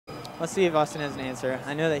Let's see if Austin has an answer.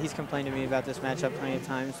 I know that he's complained to me about this matchup plenty of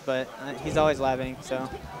times, but he's always laughing, so.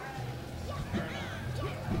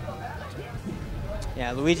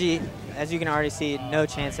 Yeah, Luigi, as you can already see, no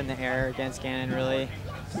chance in the air against Ganon, really.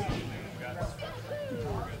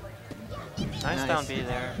 Nice down B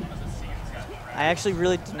there. I actually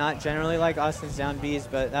really did not generally like Austin's down Bs,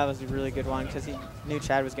 but that was a really good one because he knew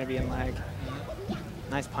Chad was going to be in lag.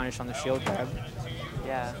 Nice punish on the shield grab.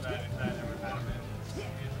 Yeah.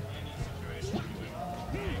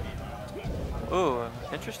 Ooh,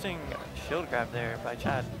 interesting shield grab there by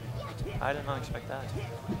Chad. I did not expect that.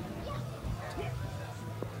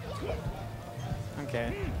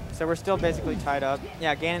 Okay, so we're still basically tied up.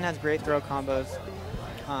 Yeah, Ganon has great throw combos.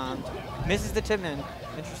 Misses the Tipman.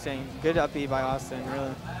 Interesting. Good up B by Austin,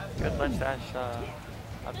 really. Good ledge dash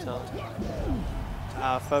up tilt.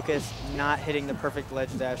 Focus not hitting the perfect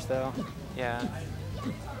ledge dash, though. Yeah.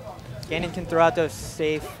 Ganon can throw out those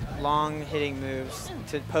safe, long hitting moves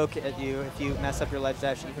to poke at you if you mess up your ledge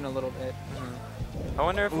dash even a little bit. I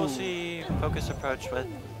wonder if we'll see Focus approach with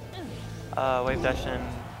wave dash and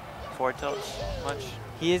forward tilts much.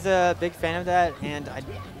 He is a big fan of that, and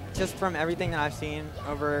just from everything that I've seen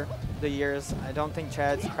over the years, I don't think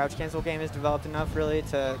Chad's crouch cancel game is developed enough really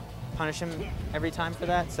to punish him every time for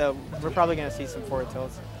that, so we're probably going to see some forward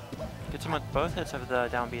tilts. Gets him with both hits of the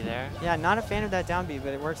down B there. Yeah, not a fan of that down B,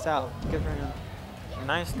 but it works out. Good for him.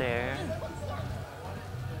 Nice there.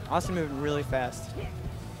 Austin moved really fast.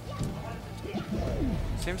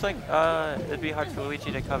 Seems like it'd be hard for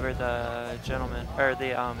Luigi to cover the gentleman, or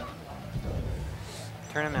the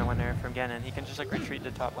tournament winner from Ganon. He can just like retreat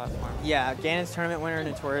to top platform. Yeah, Ganon's tournament winner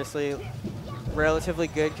notoriously relatively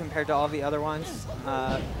good compared to all the other ones,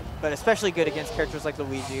 but especially good against characters like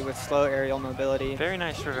Luigi with slow aerial mobility. Very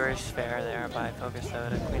nice reverse fair there by Focus though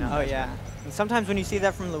to clean up. Oh yeah, and sometimes when you see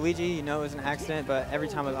that from Luigi, you know it was an accident, but every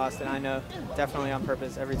time with Austin, I know definitely on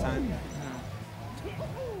purpose every time.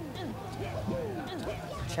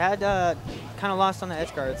 Chad kind of lost on the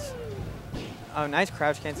edge guards. Oh, nice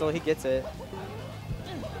crouch cancel. He gets it.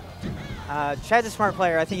 Chad's a smart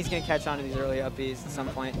player. I think he's going to catch on to these early up Bs at some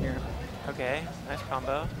point here. Okay, nice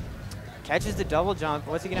combo. Catches the double jump.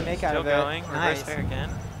 What's he going to make out of it? Still going. Nice. Reverse fair again.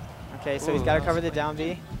 Okay, so he's got to cover the down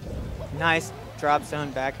B. Nice drop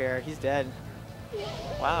zone back air. He's dead.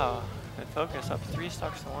 Wow. Good Focus up 3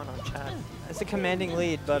 stocks to 1 on Chad. It's a commanding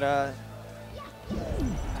lead, but I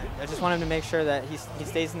just want him to make sure that he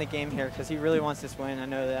stays in the game here because he really wants this win. I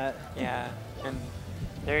know that. Yeah, and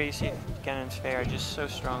there you see Ganon's fair just so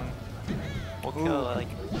strong. Will kill like.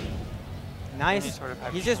 Nice. Sort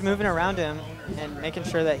of He's just moving around him and making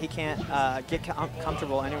sure that he can't get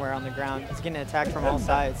comfortable anywhere on the ground. He's getting attacked from all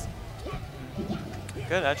sides.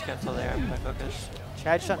 Good edge cancel there by Focus.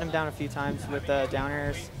 Chad shutting him down a few times with the down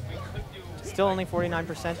airs. Still only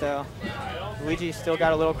 49% though. Luigi still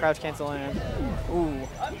got a little crouch cancel in him. Ooh.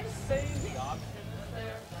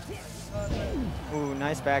 Ooh,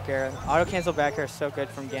 nice back air. Auto cancel back air is so good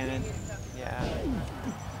from Ganon. Yeah.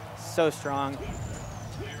 So strong.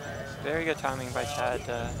 Very good timing by Chad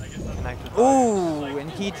to connect with Ooh, and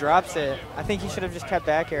he drops it. I think he should have just kept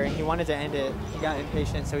back air, and he wanted to end it. He got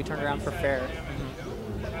impatient, so he turned around for fair.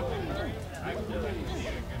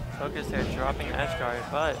 Focus there, dropping edge guard,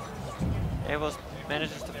 but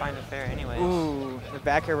manages to find a fair anyways. Ooh, the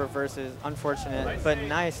back air reverse is unfortunate, but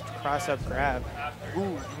nice cross-up grab.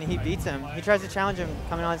 Ooh, and he beats him. He tries to challenge him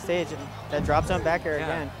coming on stage, and that drop zone back air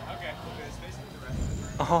again.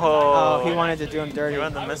 Oh, he wanted to do him dirty. He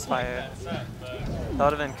went the misfire. That would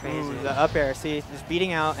have been crazy. Ooh, the up air, see, just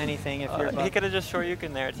beating out anything if you're he could have just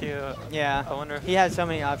Shoryuken there too. Yeah, I wonder if he had so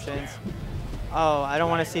many options. Oh, I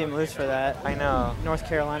don't want to see him lose for that. I know. North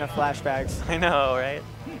Carolina flashbacks. I know, right?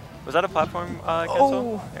 Was that a platform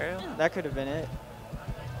cancel? Aerial? That could have been it.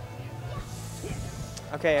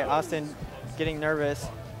 Okay, Austin getting nervous.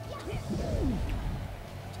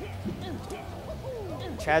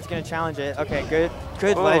 Chad's gonna challenge it. Okay,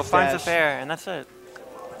 good ledge finds dash. a fair, and that's it.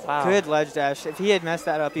 Wow. Good ledge dash. If he had messed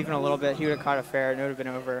that up even a little bit, he would have caught a fair and it would have been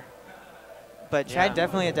over. But Chad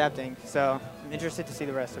definitely adapting, so I'm interested to see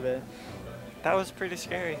the rest of it. That was pretty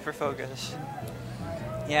scary for Focus.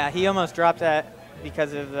 Yeah, he almost dropped that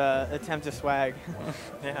because of the attempt to swag.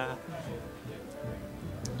 Yeah.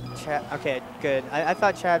 Chad, okay, good. I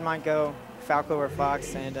thought Chad might go Falco or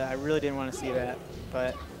Fox, and I really didn't want to see that.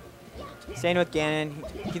 But staying with Ganon,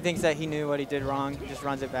 he thinks that he knew what he did wrong. He just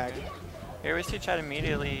runs it back. Here we see Chad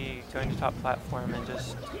immediately going to top platform and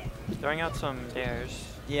just throwing out some dares.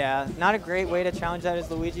 Yeah, not a great way to challenge that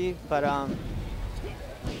as Luigi, but I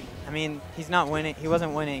mean, he's not winning. He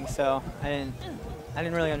wasn't winning, so I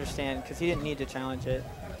didn't really understand because he didn't need to challenge it.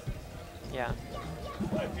 Yeah.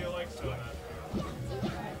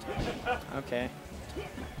 Okay.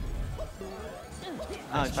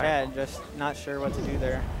 Oh, Nice Chad fireball. just not sure what to do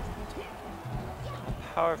there.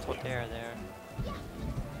 Powerful dare there.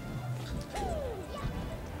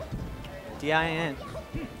 DIN.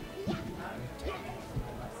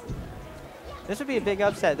 This would be a big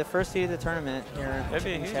upset, the first seed of the tournament here. It'd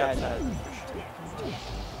be a in huge Chad. upset.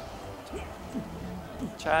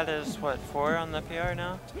 Chad is what, 4 on the PR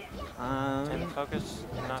now? And Focus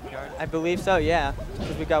not PR? I believe so, yeah,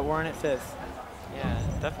 because we got Warren at 5th. Yeah,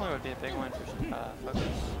 definitely would be a big win for Focus.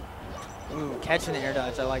 Ooh, catching the air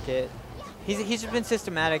dodge, I like it. He's been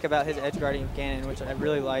systematic about his edge guarding of Ganon, which I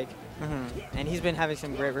really like. And he's been having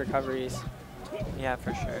some great recoveries. Yeah,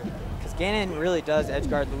 for sure. Because Ganon really does edge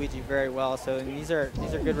guard Luigi very well, so these are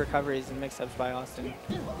good recoveries and mix-ups by Austin.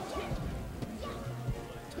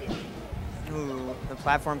 Ooh, the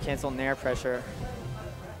platform cancel nair pressure.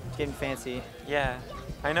 Getting fancy. Yeah,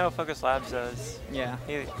 I know Focus Labs does. Yeah.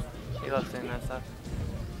 He loves doing that stuff.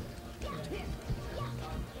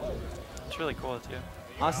 It's really cool too.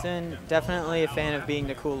 Austin, definitely a fan of being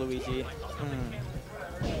the cool Luigi.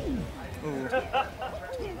 Ooh.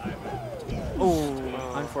 Ooh,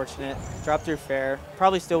 unfortunate. Drop through fair.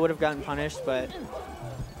 Probably still would have gotten punished, but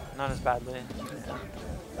Not as badly.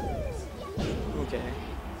 okay.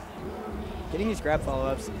 Getting these grab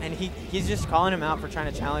follow-ups, and he's just calling him out for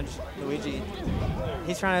trying to challenge Luigi.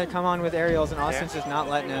 He's trying to come on with aerials, and Austin's just not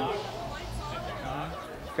letting him.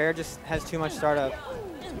 Fair just has too much startup.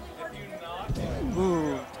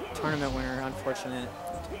 Ooh, tournament winner, unfortunate.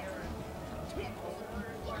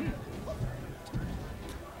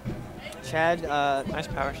 Chad, Nice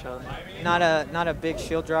power shield. not a big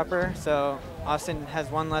shield dropper, so Austin has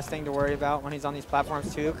one less thing to worry about when he's on these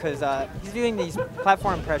platforms too, because he's doing these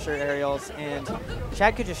platform pressure aerials, and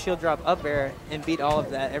Chad could just shield drop up air and beat all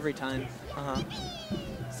of that every time.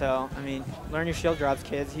 So, I mean, learn your shield drops,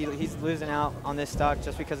 kids. He's losing out on this stock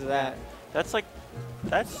just because of that. That's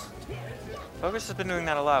Focus has been doing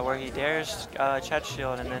that a lot, where he dares Chad's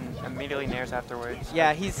shield and then immediately nairs afterwards.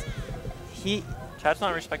 Yeah, Chad's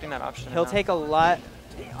not respecting that option. he'll enough. take a lot.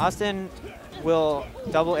 Austin will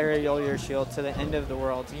double aerial your shield to the end of the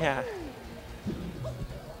world. Yeah.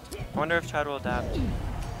 I wonder if Chad will adapt.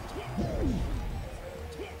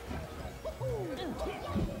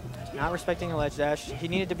 Not respecting a ledge dash. He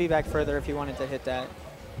needed to be back further if he wanted to hit that.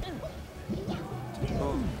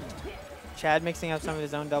 Ooh. Chad mixing up some of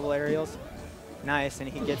his own double aerials. Nice, and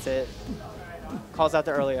he gets it. Calls out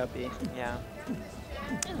the early up B. Yeah.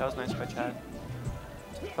 That was nice by Chad.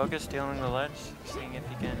 Focus stealing the ledge, seeing if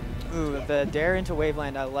he can. Ooh, the dare into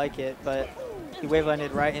Waveland, I like it, but he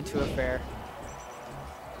Wavelanded right into a fair.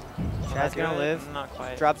 Chad's gonna live. Not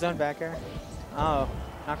quite. Drop zone back air. Oh,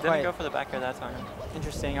 not quite. Didn't go for the back air that time.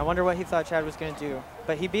 Interesting. I wonder what he thought Chad was gonna do.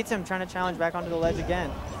 But he beats him trying to challenge back onto the ledge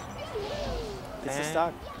again. It's a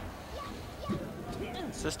stock.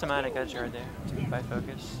 Systematic edge guard there by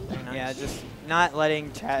Focus. Very nice. Yeah, just not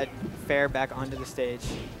letting Chad fair back onto the stage,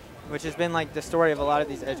 which has been like the story of a lot of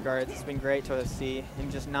these edge guards. It's been great to see,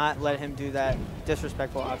 and just not let him do that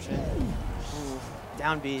disrespectful option. Ooh,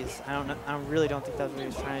 down Bs. I really don't think that's what he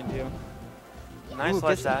was trying to do. Nice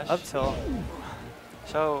ledge dash. Up tilt.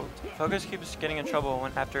 So Focus keeps getting in trouble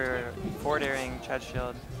after forward airing Chad's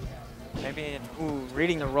shield. Maybe. Ooh,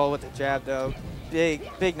 reading the roll with the jab though. Big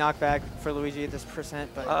knockback for Luigi at this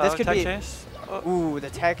percent, but this could be. Chase? Oh. Ooh, the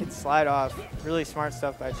tech and slide off. Really smart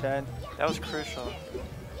stuff by Chad. That was crucial.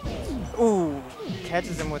 Ooh,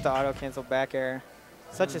 catches him with the auto cancel back air.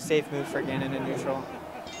 Such a safe move for Ganon in neutral.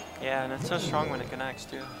 Yeah, and it's so strong when it connects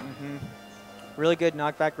too. Really good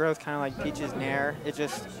knockback growth, kind of like Peach's nair. It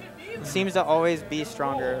just seems to always be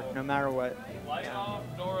stronger no matter what. Yeah.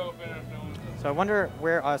 So I wonder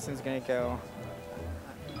where Austin's gonna go.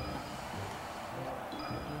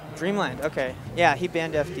 Dreamland, okay. Yeah, he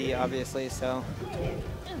banned FD, obviously, so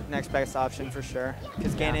next best option for sure.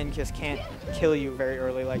 Because Ganon just can't kill you very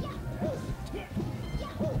early. Like.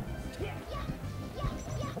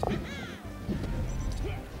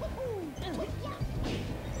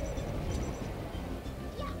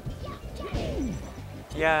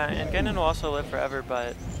 Yeah, and Ganon will also live forever,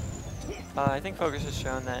 but I think Focus has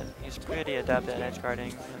shown that he's pretty adept at edge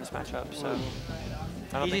guarding in this matchup, so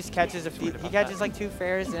I don't He think just catches he catches that. like 2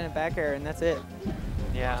 fairs and a back air, and that's it.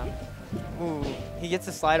 Yeah. Ooh, he gets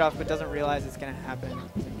the slide off, but doesn't realize it's gonna happen.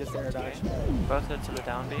 So he gets the air dodge. Both hit to the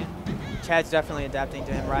down B. Chad's definitely adapting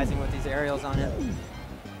to him, rising with these aerials on it.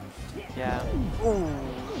 Yeah. Ooh,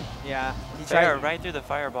 yeah. He Fair, tried, right through the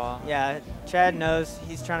fireball. yeah, Chad knows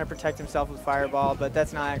he's trying to protect himself with fireball, but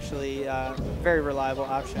that's not actually a very reliable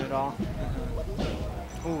option at all.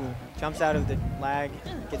 Ooh, jumps out of the lag,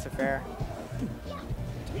 gets a fair.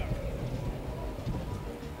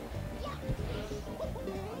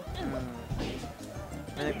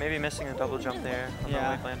 Maybe missing a double jump there on the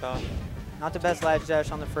wake land off. Not the best ledge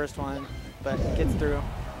dash on the first one, but he gets through.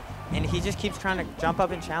 And he just keeps trying to jump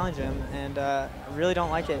up and challenge him, and I really don't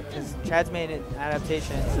like it because Chad's made an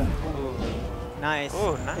adaptation. So. Ooh. Nice.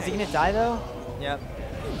 Ooh, nice. Is he gonna die though? Yep.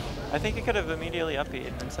 I think he could have immediately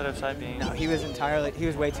up-beat instead of side being. No, he was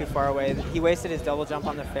way too far away. He wasted his double jump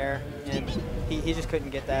on the fair, and he just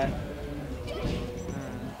couldn't get that.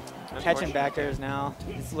 Catching back airs now.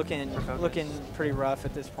 It's looking pretty rough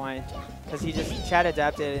at this point because Chad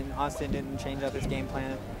adapted and Austin didn't change up his game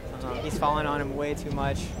plan. He's falling on him way too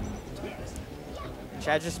much.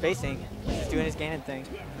 Chad's just spacing. He's just doing his Ganon thing.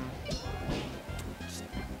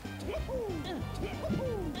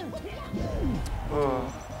 Ooh.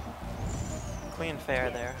 Clean fair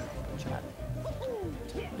there, Chad.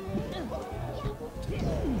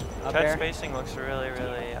 Chad's spacing looks really,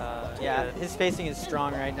 really yeah, good. His spacing is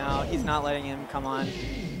strong right now. He's not letting him come on.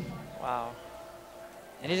 Wow.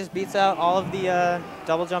 And he just beats out all of the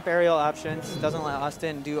double jump aerial options. Doesn't let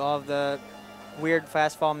Austin do all of the weird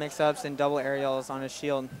fast fall mix-ups and double aerials on his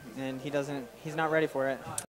shield. And he's not ready for it.